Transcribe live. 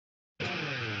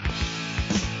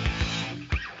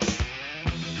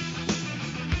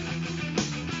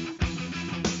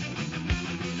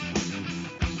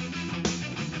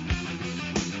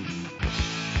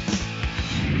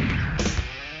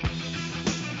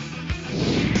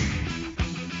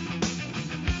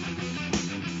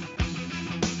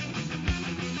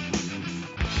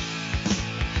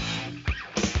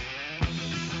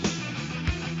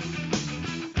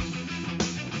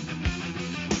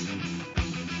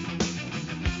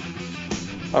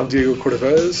I'm Diego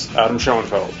Cordovez. Adam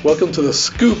Schoenfeld. Welcome to The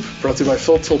Scoop, brought to you by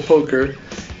Full Tilt Poker.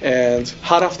 And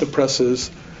hot off the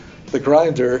presses, the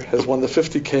Grinder has won the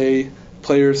 50K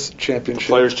Players Championship.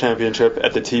 Players Championship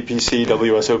at the TPC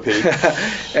WSOP.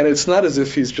 And it's not as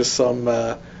if he's just some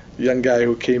young guy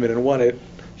who came in and won it.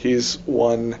 He's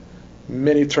won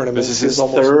many tournaments. This is his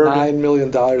almost third, $9 million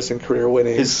in career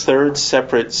winnings. His third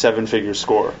separate seven-figure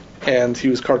score. And he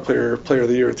was Card Player of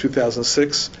the Year in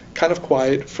 2006. Kind of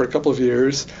quiet for a couple of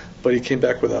years, but he came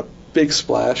back with a big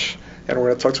splash. And we're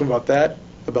going to talk to him about that,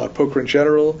 about poker in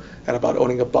general, and about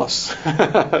owning a bus.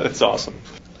 That's awesome.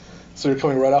 So you're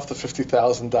coming right off the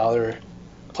 $50,000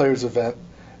 Players event.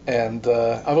 And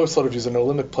I've always thought of you as a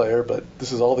no-limit player, but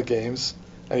this is all the games.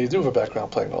 And you do have a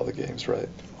background playing all the games, right?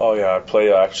 Oh yeah, I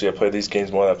play these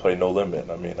games more than I play No Limit.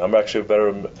 I mean, I'm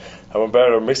a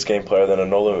better mixed game player than a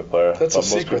No Limit player. That's a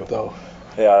secret, though.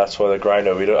 Yeah, that's why the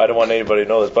Grinder. I don't want anybody to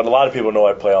know this, but a lot of people know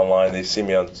I play online. They see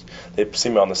me on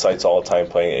the sites all the time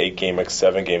playing 8-game mix,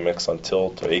 7-game mix on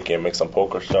Tilt, or 8-game mix on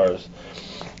PokerStars.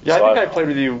 Yeah, so I think I played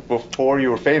with you before you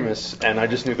were famous, and I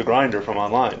just knew the Grinder from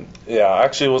online. Yeah,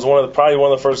 actually, was probably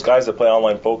one of the first guys to play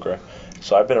online poker.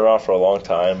 So I've been around for a long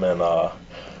time, and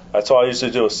that's all I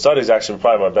usually do. Stud is actually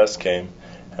probably my best game,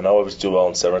 and I always do well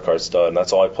in 7-card stud, and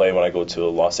that's all I play when I go to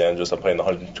Los Angeles. I play in the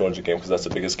 100, 200 game because that's the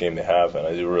biggest game they have, and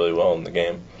I do really well in the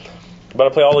game. But I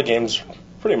play all the games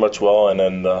pretty much well, and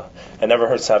then it never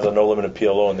hurts to have the No Limit and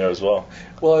PLO in there as well.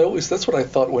 Well, that's what I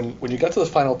thought when you got to the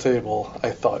final table.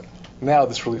 I thought, now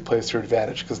this really plays to your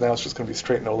advantage because now it's just going to be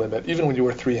straight No Limit. Even when you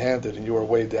were three-handed and you were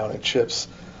way down in chips,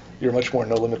 you're a much more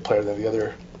No Limit player than the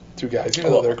other two guys,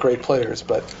 even though they're great players,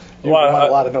 but you've won a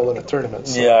lot of No Limit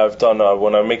tournaments. So. Yeah, I've done,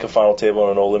 when I make a final table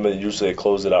on a No Limit, usually I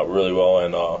close it out really well,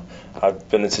 and I've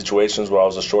been in situations where I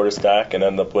was the shortest stack and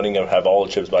ended up winning and have all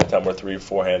the chips by the time we're 3 or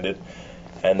 4-handed,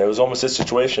 and it was almost this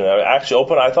situation. I thought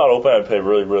Open I played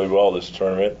really, really well this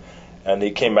tournament, and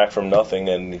he came back from nothing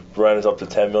and he ran us up to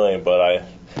 10 million, but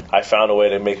I found a way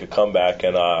to make a comeback,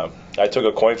 and I took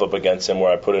a coin flip against him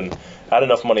where I had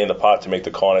enough money in the pot to make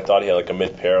the call, and I thought he had like a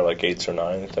mid pair, like 8s or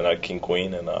 9s, and I had King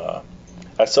Queen, and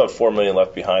I still have 4 million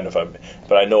left behind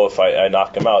but I know if I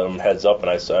knock him out, I'm heads up, and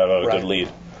I still have a good lead.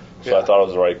 So I thought it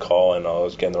was the right call, and I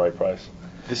was getting the right price.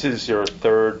 This is your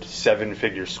third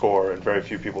 7-figure score, and very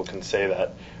few people can say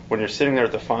that. When you're sitting there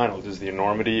at the final, does the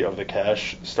enormity of the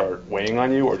cash start weighing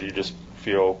on you, or do you just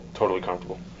feel totally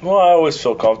comfortable? Well, I always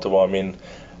feel comfortable. I mean,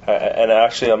 I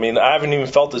haven't even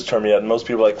felt this tournament yet. And most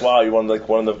people are like, wow, you won like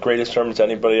one of the greatest tournaments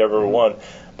anybody ever won.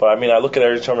 But I mean, I look at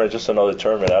every tournament as just another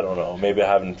tournament. I don't know. Maybe I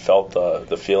haven't felt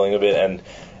the feeling of it.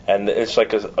 And it's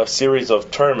like a series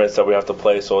of tournaments that we have to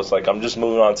play. So it's like I'm just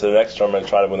moving on to the next tournament and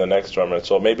try to win the next tournament.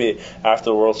 So maybe after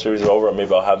the World Series is over,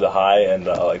 maybe I'll have the high and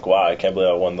like, wow, I can't believe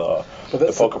I won the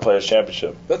Poker Players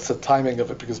Championship. That's the timing of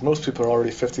it because most people are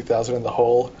already 50,000 in the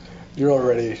hole. You're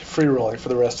already free rolling for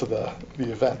the rest of the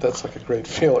event. That's like a great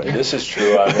feeling. This is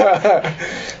true.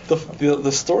 The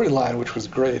storyline, which was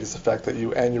great, is the fact that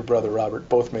you and your brother Robert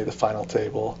both made the final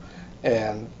table,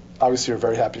 and obviously you're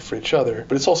very happy for each other.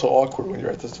 But it's also awkward when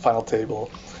you're at the final table.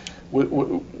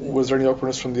 Was there any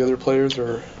awkwardness from the other players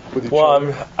or with each other?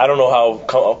 Well, I don't know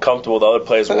how comfortable the other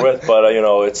players were with, but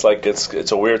it's like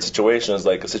it's a weird situation. It's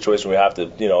like a situation we have to,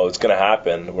 it's going to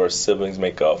happen where siblings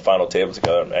make a final table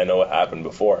together. I know it happened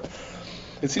before.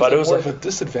 It seems like more of a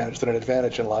disadvantage than an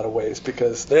advantage in a lot of ways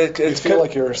because you feel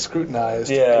like you're scrutinized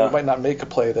and you might not make a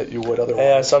play that you would otherwise.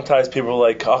 Yeah, sometimes people are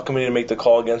like, how come you didn't make the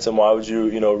call against him? Why would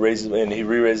you, raise him? And he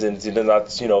re-raised it and he did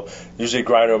not, usually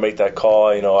Grinder will make that call.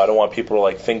 I don't want people to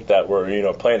like think that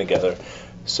we're, playing together.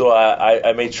 So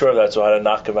I made sure of that, so I had to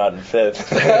knock him out in fifth.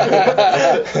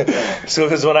 So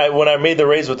because when I made the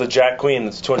raise with the Jack Queen,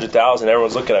 it's 200,000.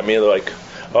 Everyone's looking at me, they're like,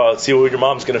 oh, let's see what your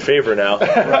mom's going to favor now.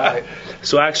 Right.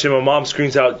 So actually, my mom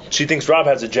screams out, she thinks Rob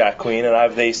has a Jack Queen, and I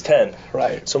have the Ace 10.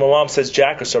 Right. So my mom says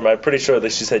Jack or something. I'm pretty sure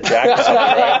that she said Jack or something,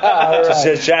 right? Right. So she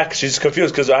says Jack. She's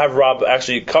confused because I have Rob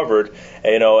actually covered,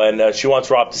 and she wants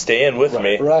Rob to stay in with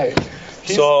me. Right.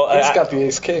 He's got the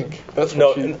Ace King. That's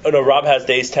what no. Rob has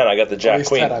the Ace 10. I got the Jack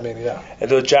Queen. Ace 10, yeah.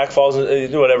 And the Jack falls,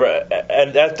 whatever.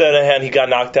 And at the other hand, he got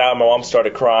knocked out. My mom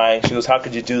started crying. She goes, "How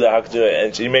could you do that? How could you do it?"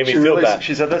 And she made me feel bad.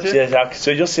 She said that to you? Yeah.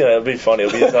 So you'll see that. It'll be funny.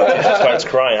 She starts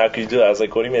crying. How could you do that? I was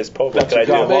like, "What do you mean it's poker? What can I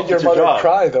do?" You made your mother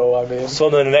cry, though. I mean.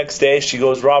 So then the next day, she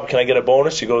goes, "Rob, can I get a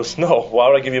bonus?" She goes, "No. Why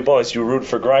would I give you a bonus? You root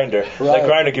for Grinder. Right. Let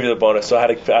Grinder give you the bonus." So I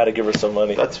had to give her some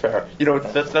money. That's fair.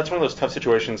 That's one of those tough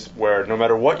situations where no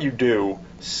matter what you do,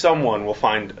 someone will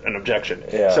find an objection.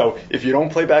 Yeah. So if you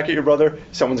don't play back at your brother,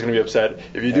 someone's going to be upset.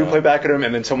 If you do play back at him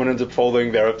and then someone ends up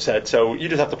folding, they're upset. So you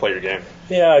just have to play your game.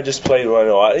 Yeah, I just played. I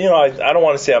don't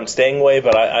want to say I'm staying away,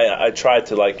 but I tried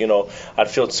to, like, I'd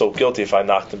feel so guilty if I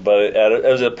knocked him. But it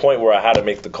was a point where I had to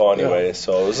make the call anyway. Yeah.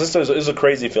 So it was a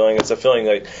crazy feeling. It's a feeling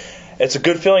like. It's a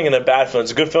good feeling and a bad feeling.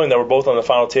 It's a good feeling that we're both on the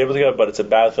final table together, but it's a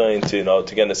bad feeling to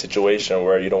get in a situation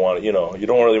where you don't want you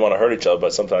don't really want to hurt each other,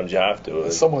 but sometimes you have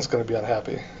to. Someone's going to be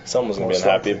unhappy. Someone's going to be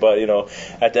unhappy, but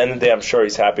at the end of the day, I'm sure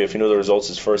he's happy. If he knew the results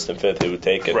is 1st and 5th, he would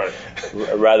take it, right,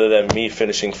 rather than me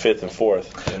finishing 5th and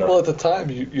 4th. Well, at the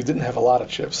time, you didn't have a lot of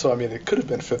chips, so I mean, it could have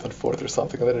been 5th and 4th or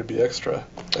something, and then it'd be extra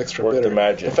Worked bitter. the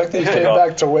magic. The fact that you came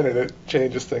back to win it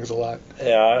changes things a lot.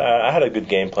 Yeah, I had a good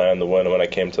game plan to win when I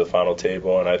came to the final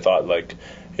table, and I thought, like,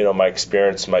 my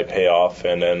experience might pay off.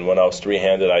 And then when I was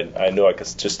three-handed, I knew I could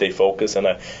just stay focused. And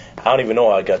I don't even know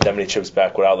how I got that many chips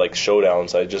back without, like,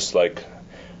 showdowns. I just, like,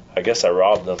 I guess I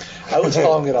robbed them. I was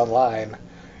following it online,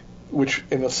 which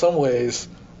in some ways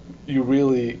you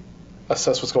really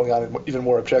assess what's going on even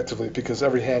more objectively, because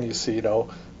every hand you see,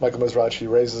 Michael Mizrachi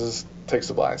raises, takes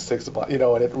the blinds,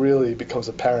 and it really becomes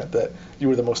apparent that you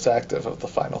were the most active of the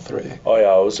final three. Oh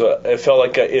yeah, it felt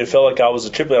like I was a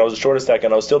triplet. I was the shortest stack,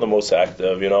 and I was still the most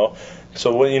active.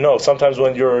 So when sometimes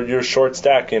when you're short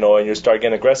stack, and you start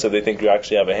getting aggressive, they think you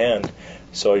actually have a hand.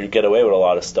 So you get away with a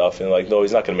lot of stuff, and like, no,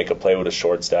 he's not going to make a play with a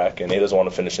short stack, and he doesn't want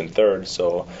to finish in third.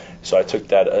 So I took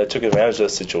advantage of the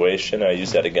situation. And I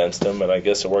used that against him, and I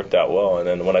guess it worked out well. And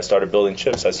then when I started building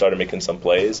chips, I started making some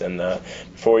plays, and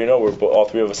before all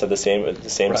three of us had the same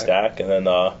right. stack, and then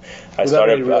I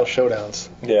started real showdowns.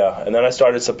 Yeah, and then I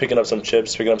started picking up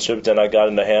chips, then I got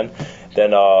in the hand. Then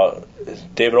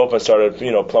David Open started,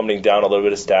 plummeting down a little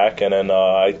bit of stack, and then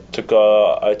I took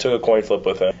a coin flip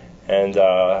with him. And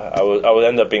I would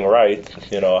end up being right,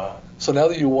 So now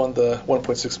that you won the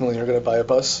 $1.6 million, you're going to buy a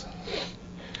bus?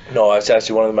 No, it's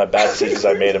actually one of my bad decisions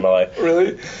I made in my life.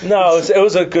 Really? No, it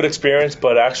was a good experience,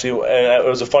 but actually, and it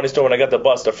was a funny story. When I got the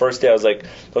bus, the first day, I was like,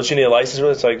 "Don't you need a license?"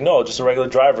 It's like, "No, just a regular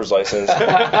driver's license."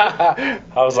 I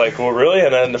was like, "Well, really?"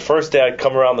 And then the first day, I'd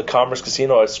come around the Commerce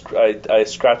Casino, I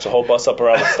scratched the whole bus up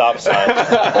around the stop sign.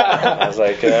 I was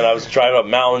like, and then I was driving up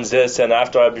mountains, and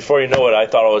before you know it, I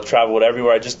thought I would travel it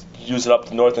everywhere. I just use it up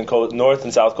the north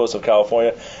and south coast of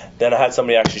California. Then I had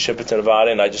somebody actually ship it to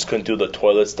Nevada, and I just couldn't do the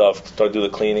toilet stuff, start do the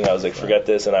cleaning. I was like, forget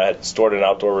this, and I had stored in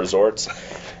outdoor resorts,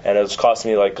 and it was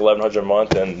costing me like $1,100 a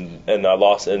month, and I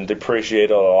lost and depreciated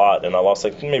a lot, and I lost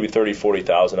like maybe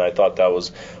 $30,000-$40,000. I thought that was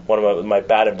one of my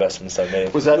bad investments I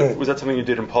made. Was that something you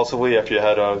did impulsively after you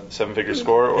had a 7-figure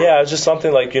score? Or? Yeah, it's just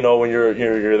something like, when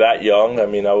you're that young. I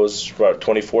mean, I was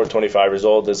 24, 25 years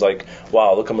old. It's like,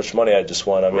 wow, look how much money I just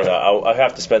won. I mean, I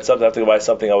have to spend something. I have to go buy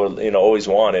something I would always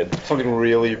wanted. Something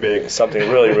really big. Something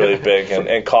really, really big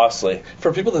and costly.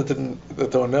 For people that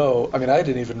don't know, I mean, I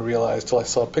didn't even realize till I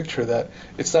saw a picture that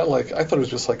it's not like, I thought it was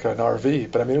just like an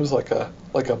RV, but I mean, it was like a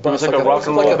bus, it was like a rock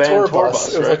and roll tour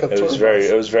bus. It was like a tour bus.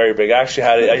 It was very big. I actually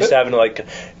had it. I used to have it in like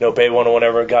Bay 101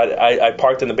 whenever I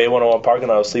parked in the Bay 101 parking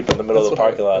lot. I was sleeping in the middle of the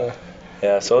parking lot.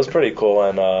 Yeah, so it was pretty cool,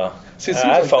 and I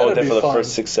had fun with it for the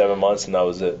first 6-7 months, and that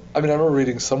was it. I mean, I remember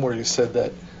reading somewhere you said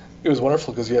that it was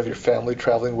wonderful because you have your family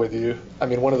traveling with you. I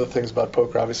mean, one of the things about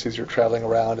poker, obviously, is you're traveling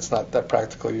around. It's not that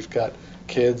practical. You've got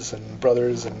kids and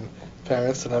brothers and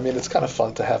parents, and I mean, it's kind of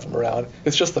fun to have them around.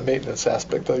 It's just the maintenance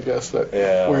aspect, I guess, that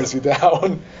wears you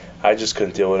down. I just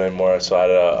couldn't deal with it anymore, so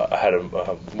I had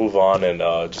to move on and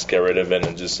just get rid of it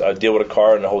and just deal with a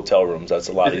car and the hotel rooms. That's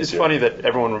a lot easier. It's funny that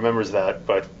everyone remembers that,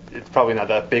 but it's probably not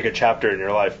that big a chapter in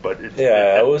your life. But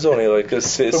it was only like a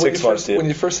 6 months. When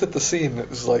you first hit the scene, it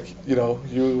was like,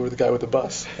 you were the guy with the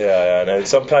bus. Yeah, and then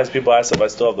sometimes people ask if I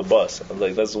still have the bus. I'm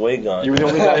like, that's way gone. You were the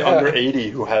only guy under 80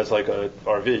 who has like a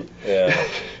RV. Yeah.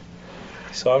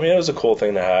 So I mean, it was a cool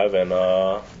thing to have, and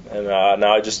now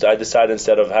I decided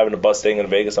instead of having a bus staying in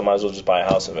Vegas, I might as well just buy a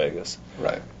house in Vegas.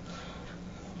 Right.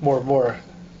 More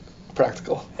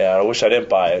practical. Yeah, I wish I didn't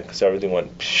buy it because everything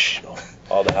went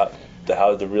all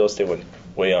the real estate went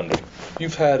way under.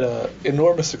 You've had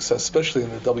enormous success, especially in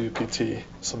the WPT.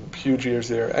 Some huge years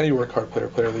there, and you were Card Player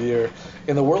of the Year.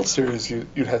 In the World Series,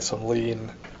 you'd had some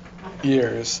lean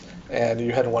years, and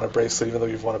you hadn't won a bracelet, even though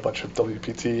you've won a bunch of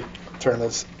WPT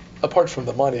tournaments. Apart from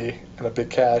the money and a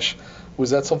big cash, was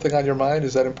that something on your mind?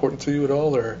 Is that important to you at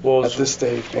all, or at this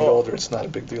stage, being older, it's not a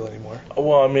big deal anymore?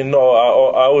 Well, I mean, no.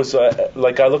 I always I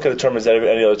look at the tournament as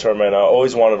any other tournament. I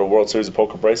always wanted a World Series of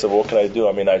Poker bracelet. What can I do?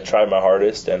 I mean, I tried my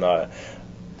hardest, and I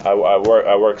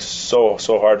work so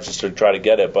hard just to try to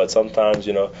get it. But sometimes,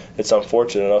 it's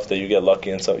unfortunate enough that you get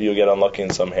lucky and you get unlucky in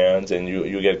some hands, and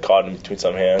you get caught in between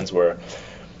some hands where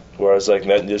Whereas like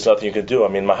there's nothing you can do. I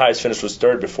mean, my highest finish was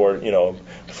third before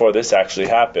this actually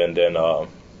happened, and now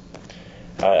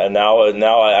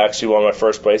I actually won my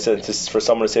first place. And for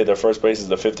someone to say their first place is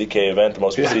the 50K event, the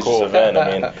most prestigious event,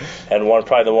 I mean, and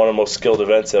probably one of the most skilled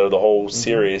events out of the whole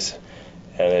series.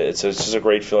 And it's just a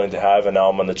great feeling to have. And now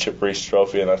I'm on the Chip Reese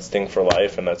Trophy, and that's Sting for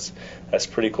life, and that's a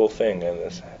pretty cool thing.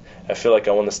 And I feel like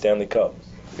I won the Stanley Cup.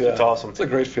 Yeah, it's awesome. It's a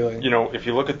great feeling. If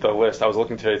you look at the list, I was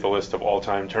looking today at the list of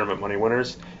all-time tournament money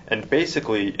winners, and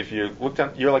basically, if you look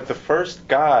down, you're like the first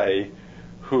guy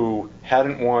who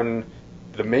hadn't won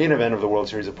the main event of the World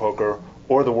Series of Poker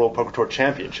or the World Poker Tour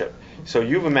Championship. So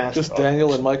you've amassed... Just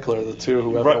Daniel and Michael are the two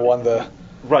who haven't won the...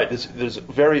 Right, there's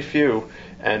very few,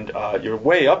 and you're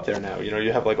way up there now.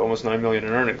 You have like almost $9 million in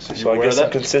earnings. So I guess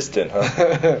I'm consistent,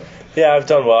 huh? Yeah, I've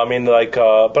done well. I mean,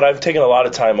 but I've taken a lot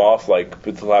of time off, like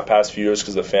with the past few years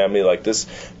because of the family. Like this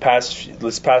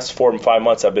past 4 and 5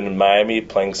 months, I've been in Miami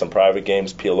playing some private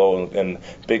games, PLO and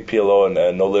big PLO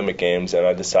and no limit games, and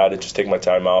I decided to just take my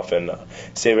time off and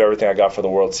save everything I got for the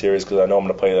World Series because I know I'm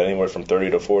going to play anywhere from 30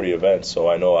 to 40 events. So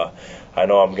I know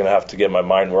I'm going to have to get my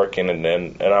mind working, and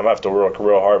I'm going to have to work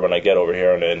real hard when I get over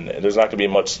here, and there's not going to be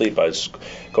much sleep. I just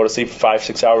go to sleep for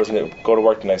 5-6 hours and go to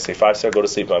work the next day. 5 6 go to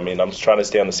sleep. I mean, I'm just trying to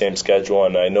stay on the same schedule,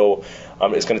 and I know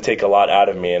it's going to take a lot out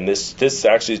of me. And these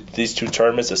two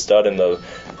tournaments, the stud and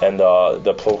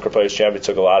the Poker Players Championship,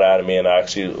 took a lot out of me, and I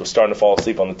actually was starting to fall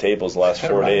asleep on the tables the last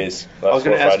 4 days. I was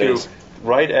going to ask you,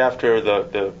 right after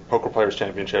the Poker Players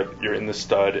Championship, you're in the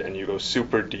stud and you go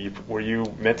super deep. Were you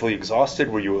mentally exhausted?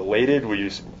 Were you elated?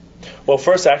 Well,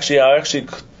 first, I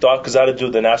thought, because I had to do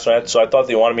the national anthem, so I thought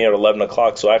they wanted me at 11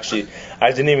 o'clock. So actually,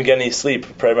 I didn't even get any sleep.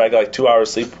 I got like 2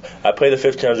 hours sleep. I played the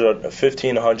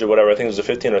 1,500, whatever. I think it was a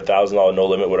 $1,500 or $1,000 no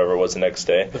limit, whatever it was the next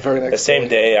day. The very next The same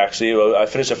day, actually. I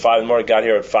finished at 5 in the morning, got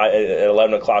here at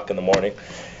 11 o'clock in the morning,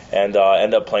 and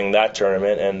ended up playing that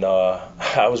tournament. And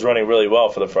I was running really well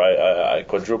for the Friday. I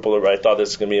quadrupled it. I thought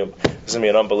this was gonna be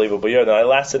an unbelievable year. Then it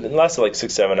lasted like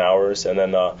 6-7 hours, and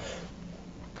then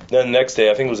the next day,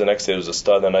 I think it was the next day, it was a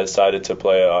stud, and I decided to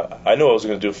play. I knew I was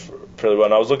going to do pretty well,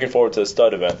 and I was looking forward to the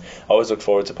stud event. I always look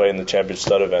forward to playing the championship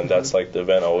stud event. That's like the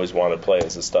event I always wanted to play,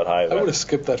 is the stud high event. I would have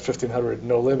skipped that 1,500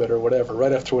 no limit or whatever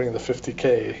right after winning the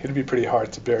 50K. It'd be pretty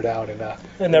hard to bear down. It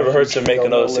never hurts to make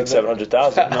another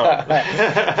 600-700,000.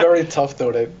 No. Very tough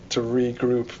though to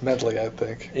regroup mentally, I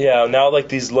think. Yeah, now like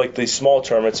these small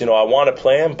tournaments, I want to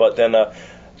play them, but then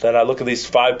I look at these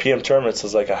 5 p.m. tournaments.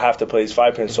 It's like I have to play these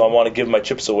 5 p.m. So I want to give my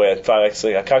chips away at 5.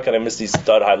 Actually, I can't miss these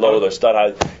stud high low or stud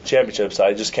high championships.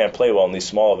 I just can't play well in these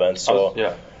small events. So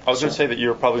I was going to say that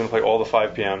you're probably going to play all the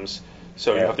 5 p.m.s.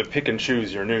 So you have to pick and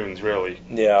choose your noons, really.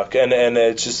 Yeah, and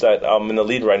it's just that I'm in the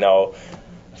lead right now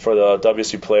for the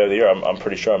WSOP Player of the Year. I'm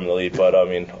pretty sure I'm in the lead, but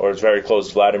or it's very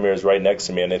close. Vladimir is right next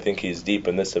to me, and I think he's deep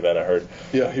in this event, I heard.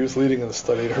 Yeah, he was leading in the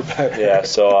stud 8 or better. Yeah,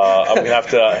 so I'm gonna have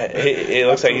to. It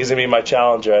looks like he's gonna be my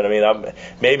challenger, and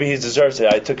maybe he deserves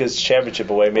it. I took his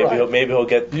championship away. Maybe he'll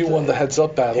get. You won the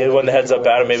heads-up battle. He won the heads-up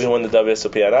battle. Maybe he'll win the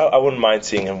WSOP. And I wouldn't mind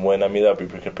seeing him win. I mean, that'd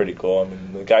be pretty cool. I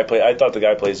mean, I thought the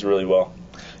guy plays really well.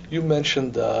 You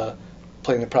mentioned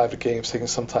playing in private games, taking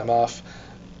some time off.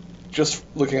 Just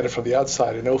looking at it from the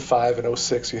outside, in 05 and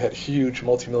 06, you had huge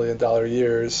multi-million-dollar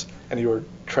years, and you were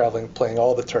traveling, playing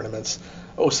all the tournaments.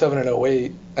 07 and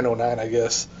 08 and 09, I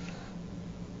guess,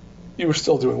 you were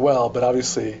still doing well, but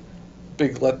obviously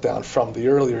big letdown from the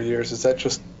earlier years. Is that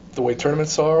just the way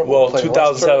tournaments are? Well,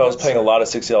 2007, I was playing a lot of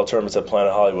 60L tournaments at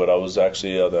Planet Hollywood. I was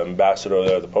actually the ambassador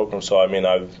there at the poker room, so I mean,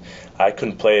 I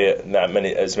couldn't play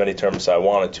as many tournaments as I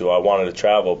wanted to. I wanted to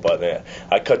travel, but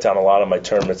I cut down a lot of my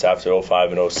tournaments after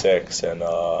 05 and 06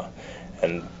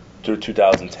 and through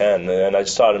 2010. And I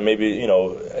just thought maybe,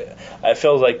 I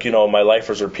felt like, my life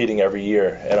was repeating every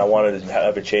year, and I wanted to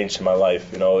have a change to my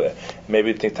life. Maybe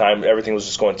at the time everything was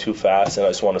just going too fast, and I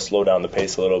just wanted to slow down the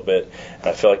pace a little bit. And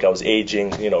I felt like I was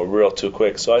aging, real too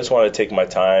quick. So I just wanted to take my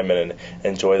time and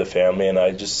enjoy the family. And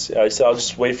I said I'll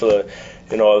just wait for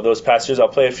those past years. I'll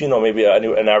play a few, maybe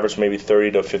an average maybe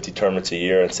 30 to 50 tournaments a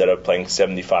year instead of playing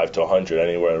 75 to 100,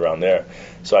 anywhere around there.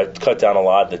 So I cut down a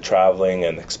lot of the traveling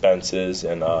and expenses,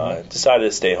 and decided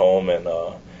to stay home and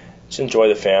just enjoy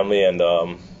the family.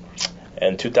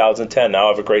 And 2010, now I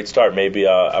have a great start. Maybe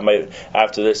I might,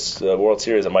 after this World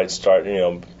Series, I might start,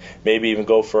 maybe even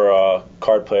go for a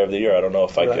card player of the year. I don't know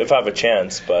if I have a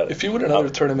chance, but if you win another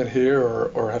tournament here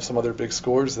or have some other big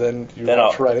scores, then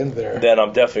launch right in there. Then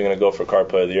I'm definitely going to go for card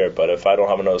player of the year. But if I don't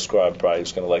have another score, I'm probably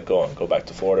just going to let go and go back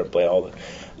to Florida and play all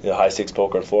the high stakes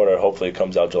poker in Florida. Hopefully it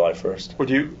comes out July 1st.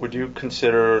 Would you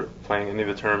consider playing any of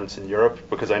the tournaments in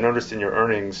Europe? Because I noticed in your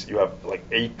earnings you have like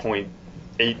 8.8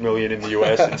 $8 million in the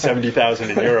U.S. and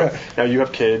 $70,000 in Europe. Now you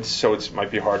have kids, so it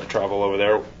might be hard to travel over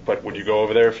there. But would you go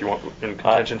over there if you want in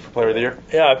contention for Player of the Year?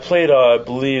 Yeah, I played, I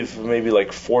believe, maybe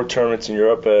like 4 tournaments in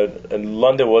Europe, and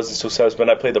London wasn't successful.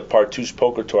 But I played the Partouche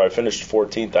Poker Tour. I finished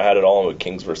 14th. I had it all in with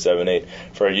Kings for 7-8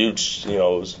 for a huge, it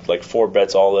was like 4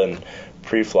 bets all in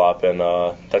pre-flop, and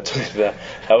that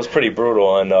was pretty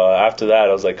brutal. And after that,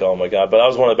 I was like, oh my god! But that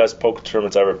was one of the best poker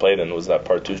tournaments I ever played in. Was that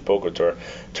Partouche Poker Tour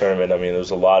tournament? I mean, there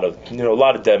was a lot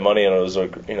of dead money, and it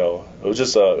was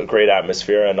just a great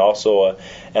atmosphere. And also,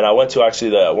 and I went to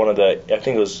actually one of the, I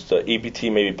think it was the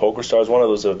EBT, maybe Poker Stars, one of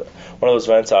those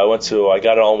events I went to. I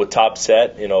got it on with top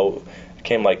set,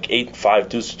 came like 8-5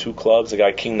 deuce to 2 clubs. I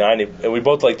got king 9, and we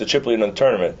both like the chip lead in the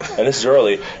tournament. And this is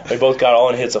early. We both got all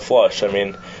in hits of flush.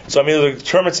 The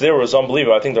tournaments there was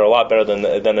unbelievable. I think they're a lot better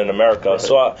than in America. Right.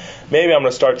 So maybe I'm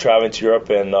gonna start traveling to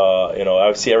Europe, and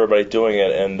I see everybody doing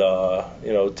it,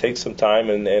 and take some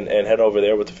time and head over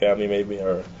there with the family maybe.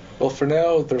 Or well, for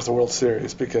now there's the World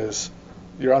Series because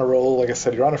you're on a roll. Like I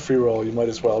said, you're on a free roll. You might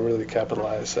as well really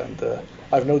capitalize, and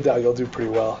I have no doubt you'll do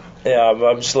pretty well. Yeah,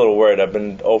 I'm just a little worried. I've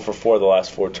been 0 for 4 the last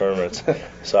 4 tournaments,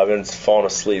 so I've been falling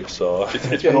asleep. So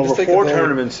it's been over 4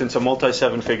 tournaments since a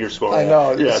multi-7-figure score. I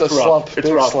know. Yeah, it's a slump. It's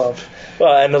big rough. Slump.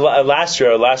 Well, and last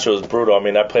year was brutal. I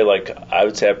mean, I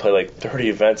would say I played like 30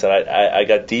 events, and I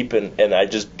got deep, and I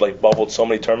just like bubbled so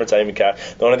many tournaments. I didn't even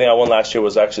catch. The only thing I won last year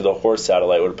was actually the horse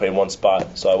satellite. Would have played 1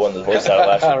 spot, so I won the horse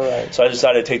satellite last year. Right. So I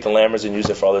decided to take the Lammers and use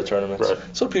it for other tournaments. Right.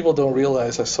 So people don't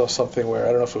realize, I saw something where, I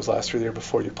don't know if it was last year or the year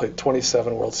before, you played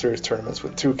 27 World Series tournaments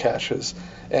with 2 cashes,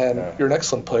 and you're an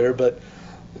excellent player, but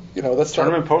that's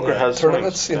tournament poker has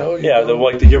tournaments. swings.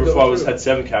 The year before I had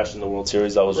 7 cash in the World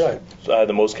Series. I had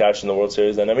the most cash in the World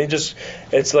Series. And I mean, it's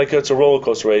a roller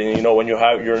coaster ride. And, when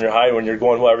you're in your high, when you're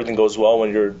going well, everything goes well.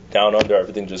 When you're down under,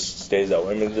 everything just stays that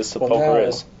way. I mean, this poker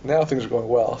is. Now things are going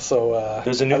well. So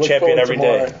there's a new champion every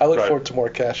day. I look forward to more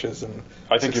cashes and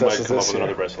I think you might come up with year.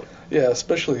 another bracelet. Yeah,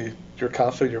 especially you're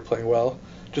confident, you're playing well.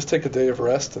 Just take a day of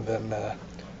rest and then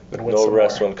win some No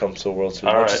rest more. when it comes to the World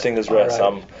Series. All No such thing as rest.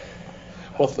 Right.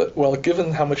 Well,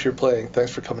 given how much you're playing,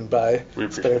 thanks for coming by,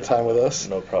 spending time with us.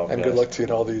 No problem. And good luck to you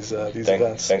in all these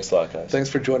events. Thanks a lot, guys. Thanks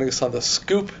for joining us on The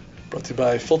Scoop, brought to you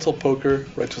by Full Tilt Poker,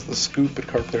 right to The Scoop at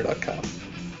cardplayer.com.